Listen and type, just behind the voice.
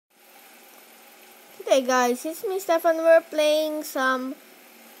Okay guys, it's me Stefan. We're playing some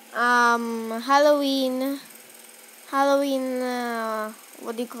Halloween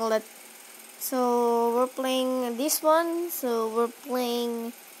what do you call it? So we're playing this one. So we're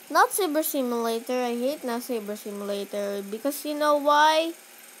playing not Saber Simulator. I hate not Saber Simulator because you know why?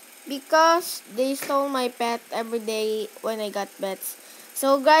 Because they stole my pet every day when I got pets.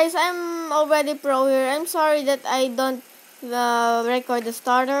 So guys, I'm already pro here. I'm sorry that I don't record the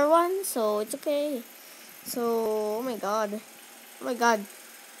starter one, so it's okay. So, oh my god. Oh my god.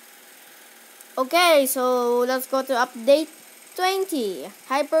 Okay, so let's go to update 20.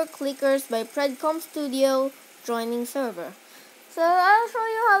 Hyper Clickers by Predcom Studio joining server. So, I'll show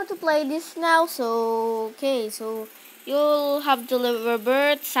you how to play this now. So, okay, so you'll have to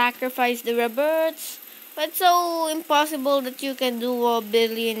revert, sacrifice the reverts. But it's so impossible that you can do a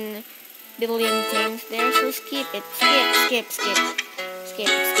billion things there. So, skip it. Skip.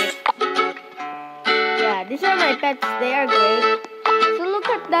 Yeah, these are my pets. They are great. So look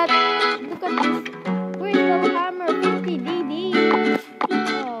at that. Look at this. Crystal Hammer 50 DD.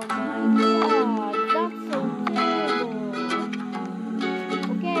 Oh my god. That's so terrible.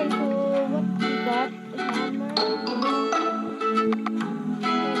 Okay, so what we got? The hammer.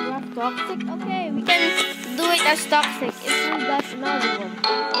 Graph toxic. Okay, we can do it as toxic if we got another one.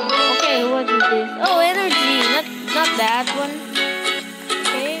 Okay, what is this? Oh, energy. Not that one.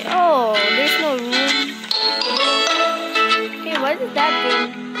 Okay. Oh, there's no room. Okay, what is that thing?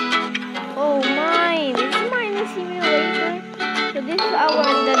 Oh, mine. It's a mining simulator. So this is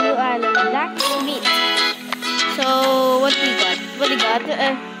the new island, Blacksmith. So what we got? What you got,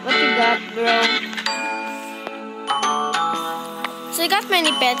 bro? So I got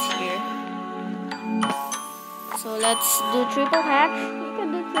many pets here. So let's do triple hatch. You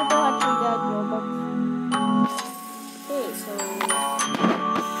can do triple hatch without Robux. Okay, so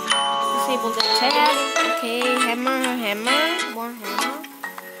disable the tab. Okay, hammer, more hammer.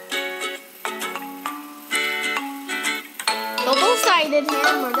 Double-sided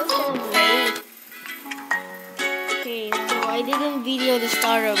hammer, that's so great. Okay, so I didn't video the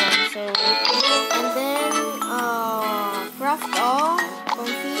starter one, so and then craft all,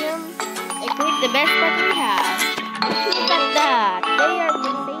 confirm, equip the best pet we have. Look at that, they are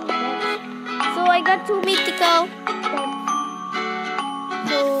insane pets. So I got 2 mythical pets.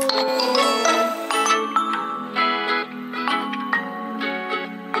 So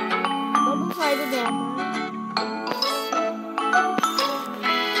double-sided hammer.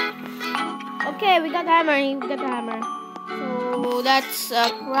 Okay, we got hammer. So that's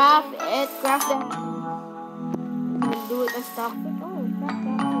craft the hammer. We'll do it as toxic. Oh, craft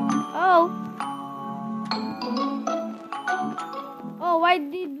toxic. Oh, why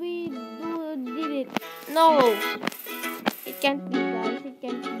did we did it? No, it can't be, guys. It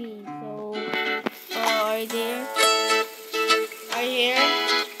can't be. So, are you there? Are you here?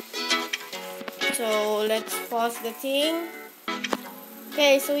 So let's pause the thing.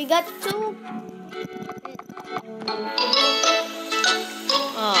 Okay, so we got 2.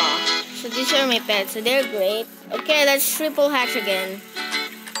 So these are my pets, so they're great. Okay, let's triple hatch again.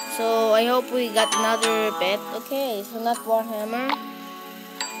 So I hope we got another pet. Okay, so not Warhammer.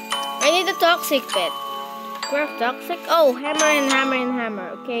 I need a toxic pet. Craft toxic? Oh, hammer.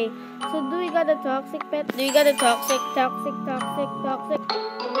 Okay, so do we got a toxic pet? Do you got a toxic?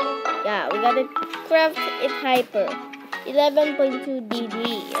 Yeah, we got it. Craft it hyper. 11.2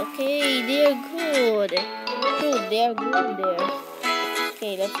 DD. Okay, they're good. Dude, they're good there.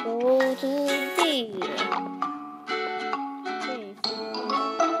 Okay, let's go to D. Okay, so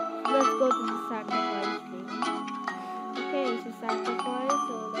let's go to the sacrifice thing. Okay, so sacrifice.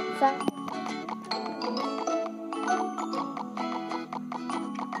 So let's sacrifice. I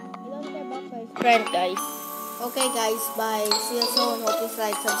don't care about my friend, guys. Okay, guys, bye. See you soon. Hope you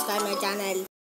like, subscribe my channel.